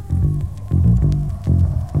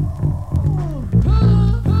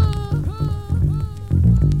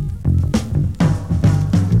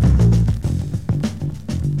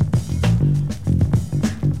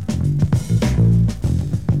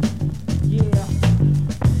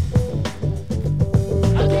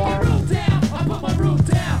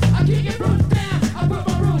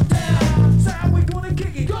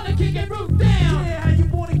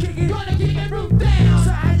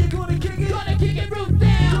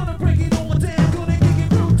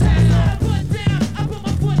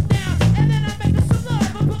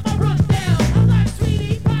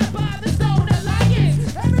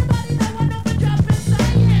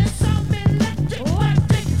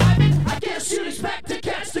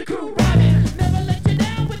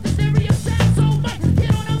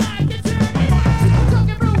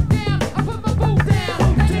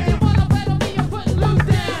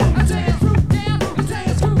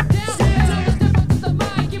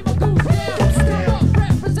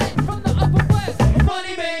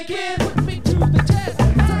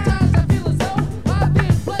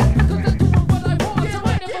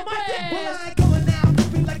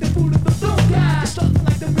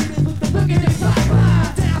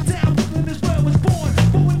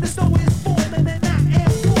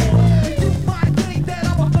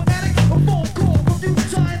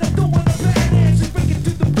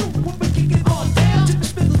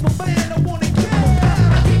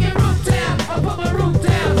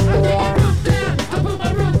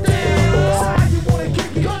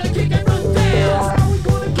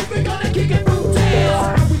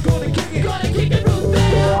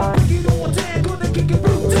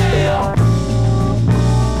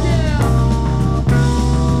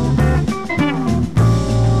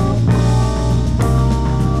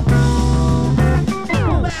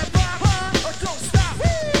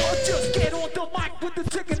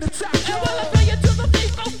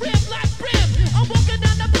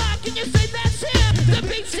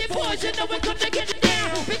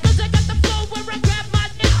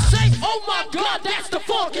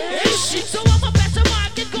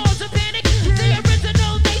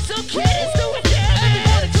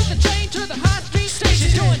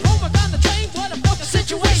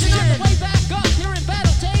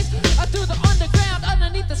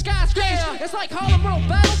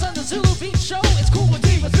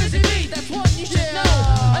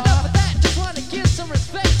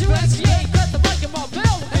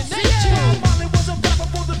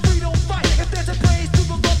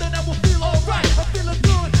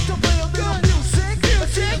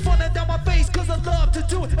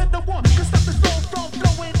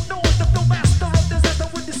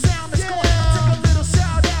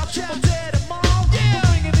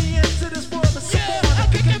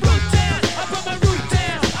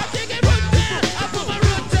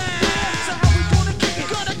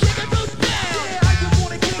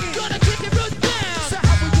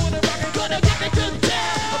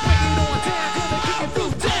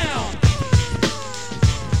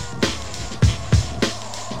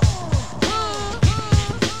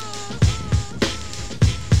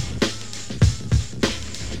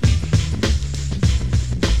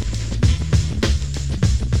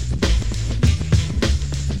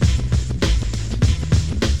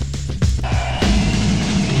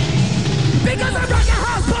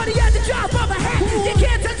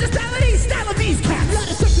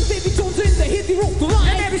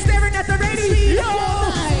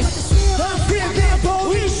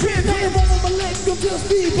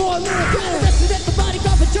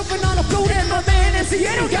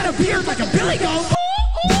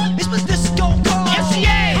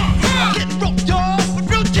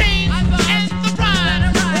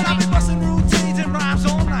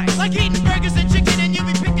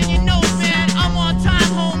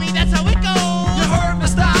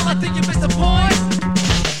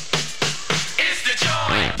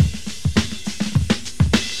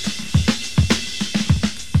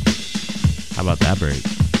 How about that break?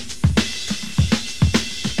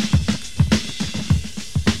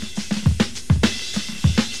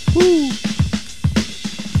 Woo.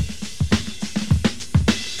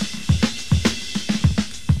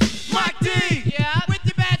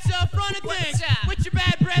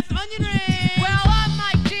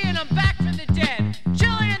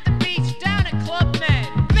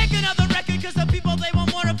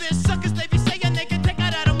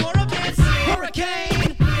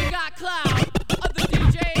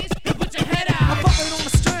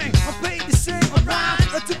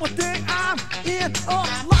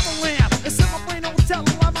 lava lamp. It's in my brain, don't tell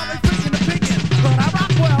them I'm already freaking the picking. But I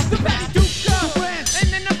rock well, the Betty Duke, the Ranch, and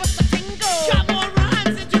then number the Tingo. Got more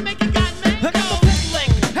rhymes than Jamaica got mango. I got the pit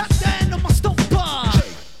lick at the end of my stove bar.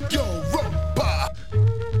 Yo, rumba.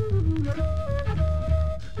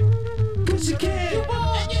 Cause you can,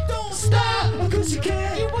 and you don't stop. Cause you can,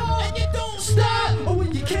 and you don't stop. Oh,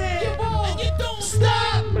 when you can, and you don't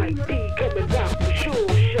stop. Might be coming out for sure,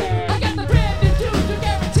 I got the brand new dude, you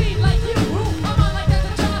guaranteed like you. I'm on like there's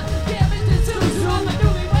a job, yeah, Mr. Suits. I'm a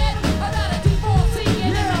newlywed, I'm not a D4C,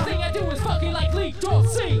 and everything I do is fucking like Lee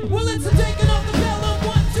Dorsey. Well, it's a taking off the bell on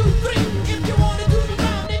 1, 2, 3. If you wanna do the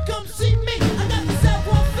round, then come see me. I got the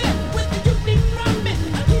savoir-faire with the unique rhyming.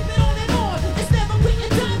 I keep it on, it's never putting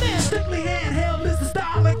time in. Strictly handheld is the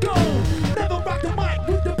style I go. Never rock the mic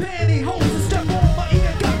with the pantyhose. And strap on my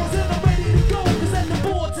ear goggles and I'm ready to go. Cause at the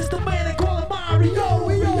boards it's the man they call it Mario. Pull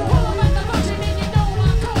up at the function and you know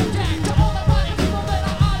I'm Kodak. To all the party people that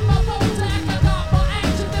are on my Bojack. I got more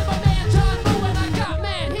action than my man John Woo. And I got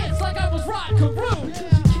mad hits like I was Rod Carew.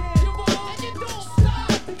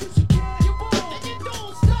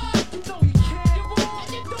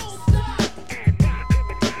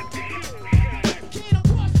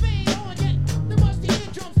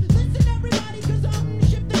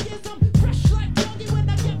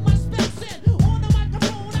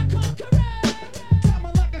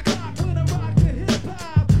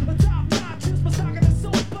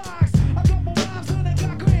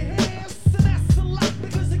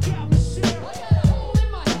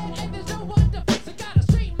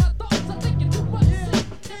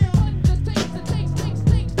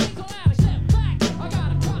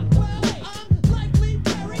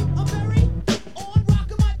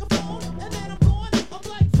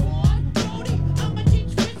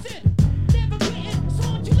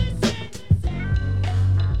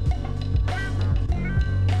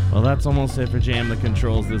 Well, that's almost it for Jam the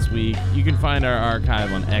Controls this week. You can find our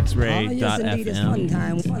archive on xray.fm.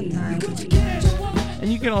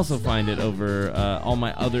 And you can also find it over all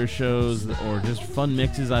my other shows or just fun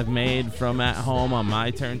mixes I've made from at home on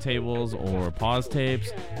my turntables or pause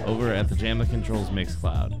tapes over at the Jam the Controls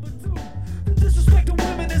Mixcloud. Disrespect to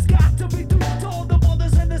women has got to be told the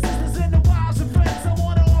mothers and the sisters and the wives and friends. I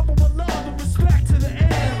want to offer my love and respect to the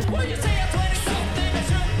end. When you say I'm 20-something, it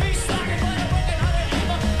shouldn't be slacking, but I'm working harder than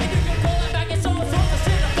ever. And you can pull it back, it's all from the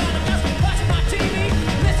shit I'm gonna mess with. Watching my TV,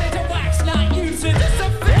 listen to wax, not using this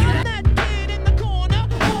effect. I'm that kid in the corner,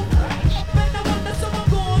 up and I wonder, so I'm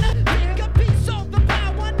gonna take a piece of the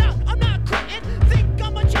pie. Why not? I'm not quitting. Think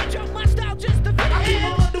I'ma change up my style just to fit in. I keep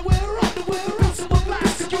my underwear, piece of my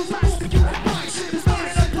plastic, use plastic.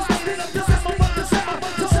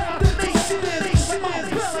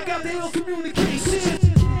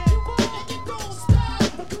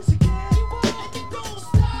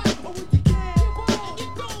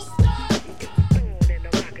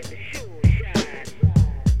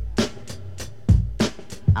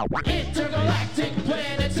 Intergalactic,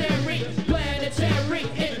 planetary,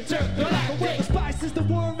 intergalactic. Spice is the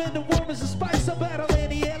worm and the worm is the spice. I battle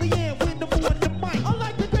any alien with the more than the mic.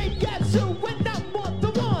 Unlike the great Gatsu, when I'm on the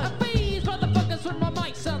one. I phase motherfuckers when my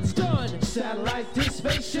mic sounds done. Satellite, dish,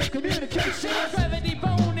 spaceship, communication. Gravity,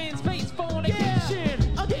 bone in space,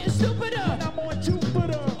 fornication. I'm getting stupider when I'm on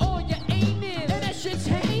Jupiter. All your aim is, and that shit's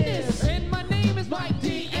heinous. And my name is Mike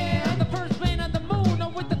D.E.A.S.T.I. I'm the first man on the moon,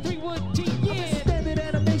 I'm with the 3-wood T-yeah. Standard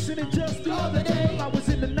animation and just the other day I was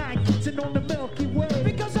in the night kitchen on the Milky Way.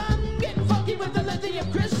 Because I'm getting funky with the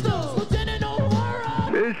lithium crystals. Lieutenant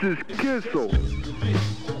O'Hara. This is Kissel.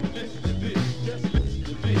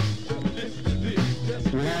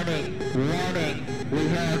 Warning, we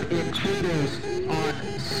have intruders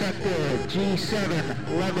on Sector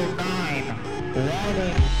G7, Level 9.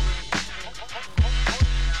 Warning.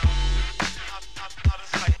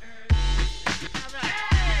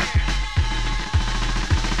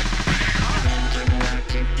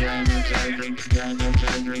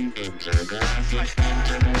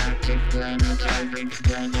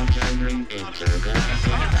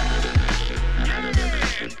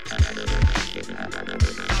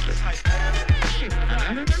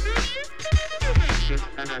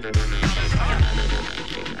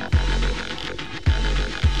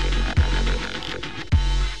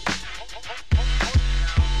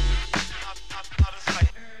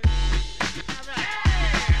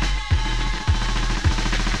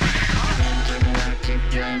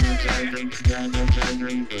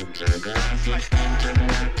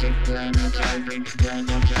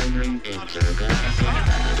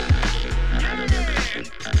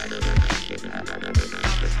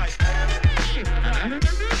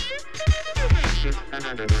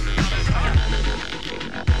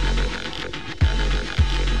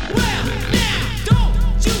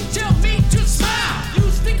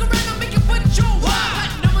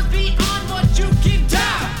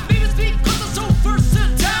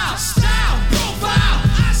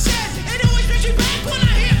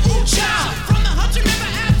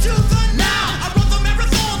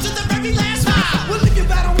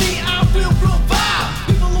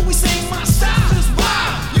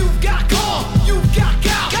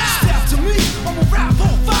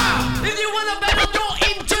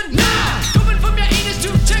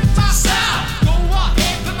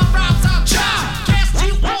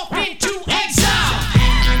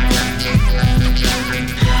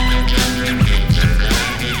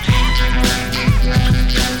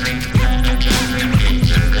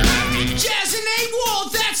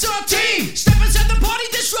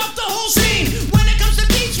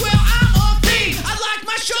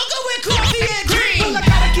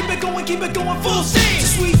 Keep it going full steam. Too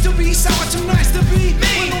sweet to be sour, too nice to be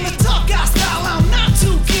me. When on the tough guy style, I'm not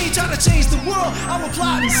too keen. Try to change the world, I'm a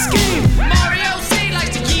plotting scheme. Mario C likes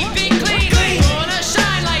to keep it clean. Wanna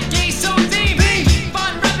shine like gay so theme.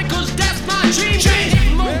 Fun rapping cause that's my dream.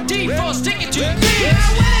 Hit motif or stick it to me. Yeah,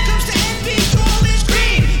 when it comes to envy, all is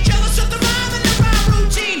green. Jealous of the rhyme and the rhyme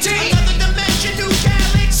routine. Another dimension, new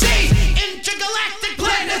galaxy. Intergalactic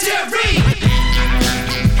planetary.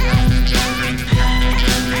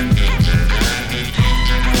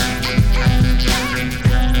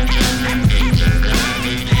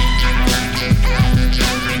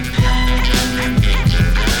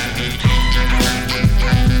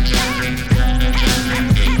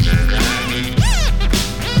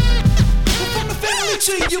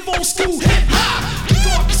 You've old school hip hop. Kick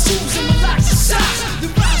off your shoes and relax your socks. The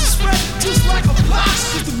rise is spread just like a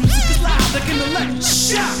box. If the music is loud, like an electric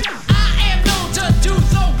shock. I am known to do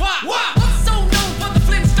the wop. So known for the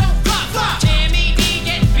Flintstone flop. Tammy D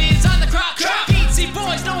get biz on the crop. Beatsy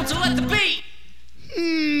boys known to let the beat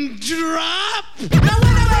drop. Now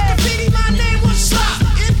when I make graffiti, my name was Slop.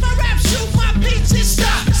 If my rap shoot, my beats is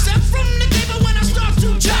stop. Step from the table when I start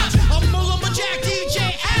to chop. I'm Mullah, my Jack,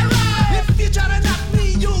 DJ Era. If you try to knock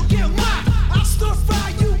me, you'll get mocked. I'll stir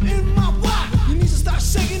fry you in my wok. You need to start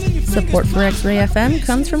shaking in your fingers. Support for X-Ray FM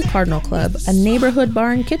comes from Cardinal Club, a neighborhood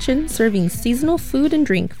bar and kitchen serving seasonal food and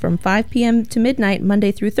drink from 5 p.m. to midnight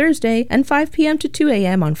Monday through Thursday and 5 p.m. to 2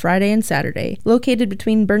 a.m. on Friday and Saturday. Located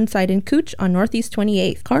between Burnside and Cooch on Northeast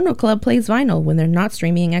 28th, Cardinal Club plays vinyl when they're not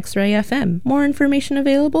streaming X-Ray FM. More information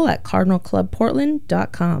available at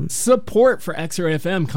cardinalclubportland.com. Support for X-Ray FM